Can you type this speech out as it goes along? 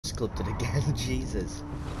clipped it again. Jesus.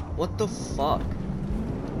 What the fuck?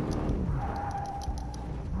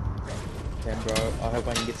 Damn, bro. I hope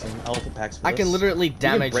I can get some alpha packs for I this. can literally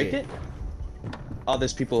damage break it. Oh,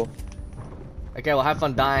 there's people. Okay, well, have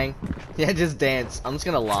fun dying. Yeah, just dance. I'm just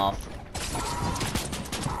gonna laugh.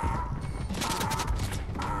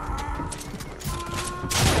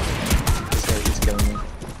 This guy is killing me.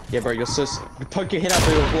 Yeah, bro, you're so. Poke your head out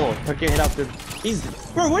through the floor. Poke your head out through. He's.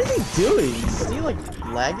 Bro, what is he doing? Is he like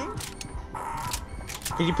lagging?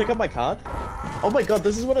 Can you pick up my card? Oh my god,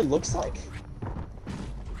 this is what it looks like.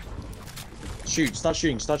 Shoot! Start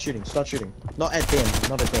shooting! Start shooting! Start shooting! Not at them!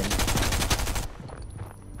 Not at them!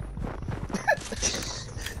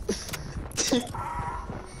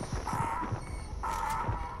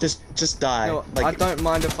 just die. No, like, I don't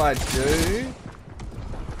mind if I do.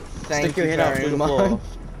 Thank stick your you head out very through the much. floor.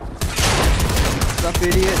 Stop,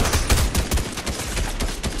 idiots.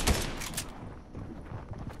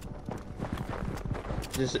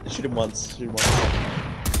 Just shoot him once. Shoot him once.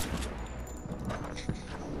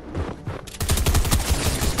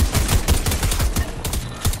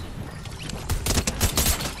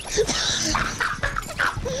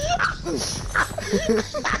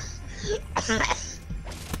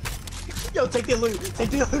 Yo, take the loot! Take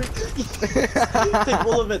the loot! Take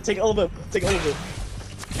all of it! Take all of it! Take all of it!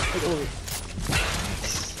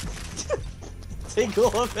 Take all of it! Take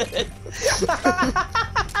all of it!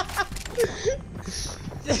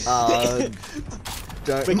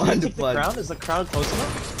 Don't Wait, can you mind take if the I... crown? Is the crown close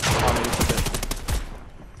enough? Oh, no, you took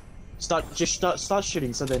it. Start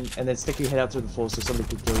shooting, so then, and then stick your head out through the floor so somebody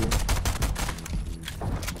can kill you.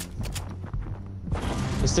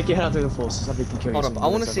 Just stick your head out through the floor so somebody can kill you. Hold on, I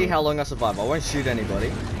want to see how long I survive. I won't shoot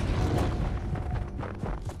anybody.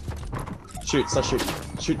 Shoot, start shooting.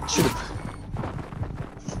 Shoot him.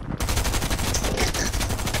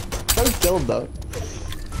 Don't kill him though.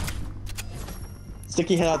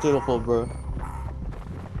 Stick your head out through the floor, bro.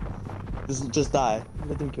 Just die.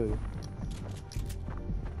 Let them kill you.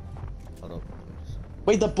 Hold on.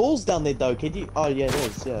 Wait, the bull's down there though. Can you? Oh yeah, it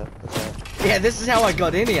is. Yeah. That's right. Yeah, this is how I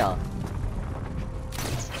got in here.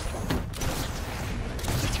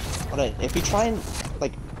 Hold on. If you try and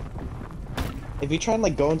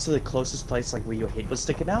go into the closest place like where your head was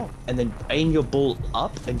sticking out, and then aim your ball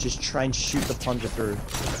up and just try and shoot the plunger through.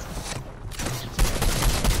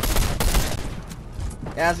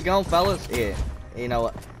 Yeah, how's it going, fellas? Yeah. You know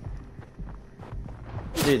what?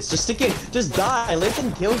 Dude, just stick it. Just die. Let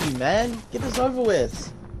them kill you, man. Get this over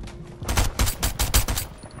with.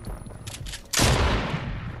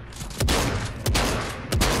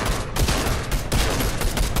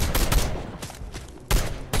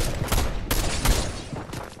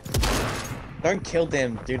 Don't kill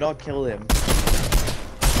them. Do not kill them.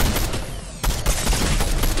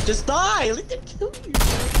 Just die. Let them kill you.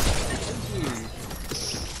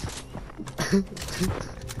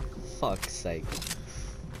 Fuck's sake.